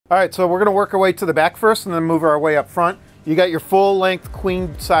All right, so we're gonna work our way to the back first and then move our way up front. You got your full length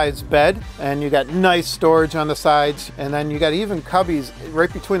queen size bed, and you got nice storage on the sides, and then you got even cubbies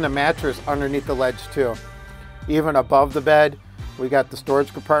right between the mattress underneath the ledge too. Even above the bed, we got the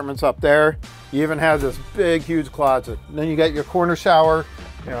storage compartments up there. You even have this big, huge closet. And then you got your corner shower.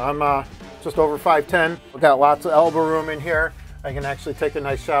 You know, I'm just over 5'10". We've got lots of elbow room in here. I can actually take a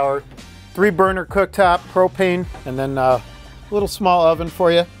nice shower. 3-burner cooktop, propane, and then a little small oven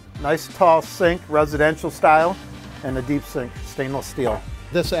for you. Nice tall sink, residential style, and a deep sink, stainless steel.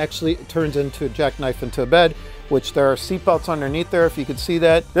 This actually turns into a jackknife into a bed, which there are seat belts underneath there if you can see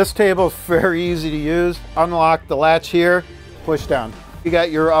that. This table is very easy to use. Unlock the latch here, push down. You got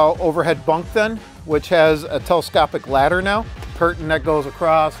your overhead bunk then, which has a telescopic ladder now. Curtain that goes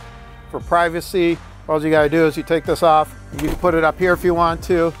across for privacy. All you gotta do is you take this off. You can put it up here if you want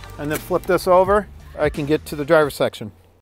to, and then flip this over. I can get to the driver's section.